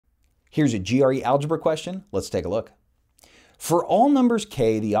Here's a GRE algebra question. Let's take a look. For all numbers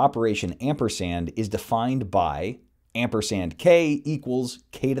k, the operation ampersand is defined by ampersand k equals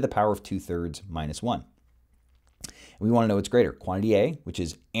k to the power of 2/3 minus 1. We want to know what's greater, quantity A, which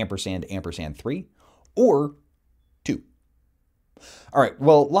is ampersand ampersand 3, or 2. All right,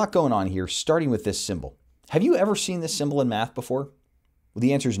 well, a lot going on here, starting with this symbol. Have you ever seen this symbol in math before? Well,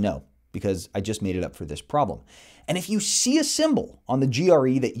 the answer is no, because I just made it up for this problem. And if you see a symbol on the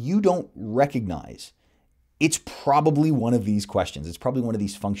GRE that you don't recognize, it's probably one of these questions. It's probably one of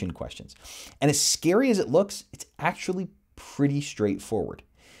these function questions. And as scary as it looks, it's actually pretty straightforward.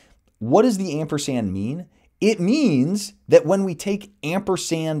 What does the ampersand mean? It means that when we take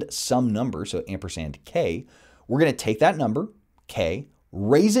ampersand some number, so ampersand k, we're going to take that number, k,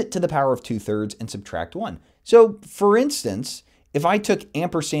 raise it to the power of 2/3 and subtract 1. So for instance, if I took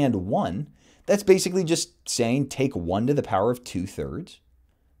ampersand 1, that's basically just saying take 1 to the power of 2/3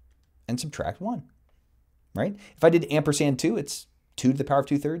 and subtract 1, right? If I did ampersand 2, it's 2 to the power of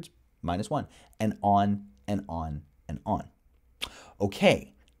 2/3 minus 1, and on and on and on.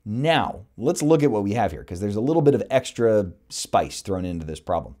 Okay, now let's look at what we have here, because there's a little bit of extra spice thrown into this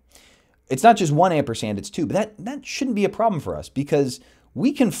problem. It's not just one ampersand, it's 2, but that shouldn't be a problem for us, because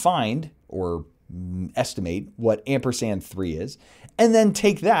we can find or estimate what ampersand 3 is, and then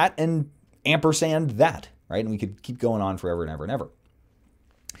take that and ampersand that, right? And we could keep going on forever and ever and ever.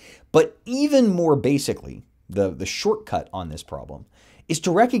 But even more basically, the shortcut on this problem is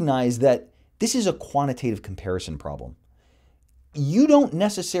to recognize that this is a quantitative comparison problem. You don't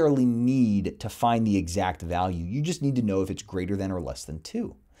necessarily need to find the exact value. You just need to know if it's greater than or less than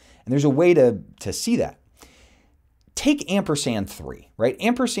 2. And there's a way to see that. Take ampersand 3, right?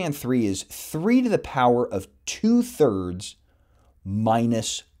 Ampersand 3 is 3 to the power of 2/3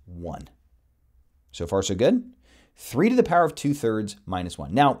 minus 1. So far, so good. 3 to the power of 2/3 minus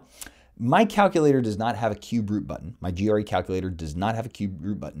 1. Now, my calculator does not have a cube root button. My GRE calculator does not have a cube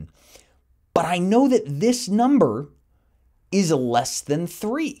root button. But I know that this number is less than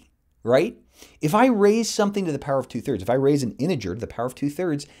 3, right? If I raise something to the power of 2/3, if I raise an integer to the power of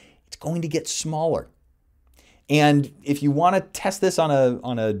 2/3, it's going to get smaller. And if you want to test this on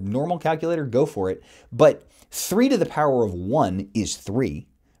a normal calculator, go for it. But 3 to the power of 1 is 3,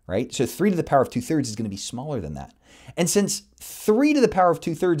 right? So 3 to the power of 2/3 is going to be smaller than that. And since 3 to the power of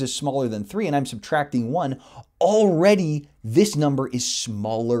 2/3 is smaller than 3, and I'm subtracting 1, already this number is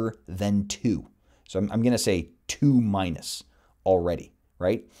smaller than 2. So I'm going to say 2 minus already,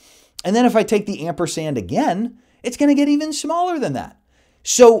 right? And then if I take the ampersand again, it's going to get even smaller than that.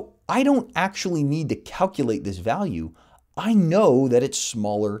 So I don't actually need to calculate this value. I know that it's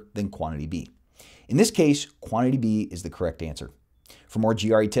smaller than quantity B. In this case, quantity B is the correct answer. For more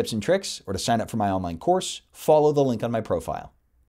GRE tips and tricks, or to sign up for my online course, follow the link on my profile.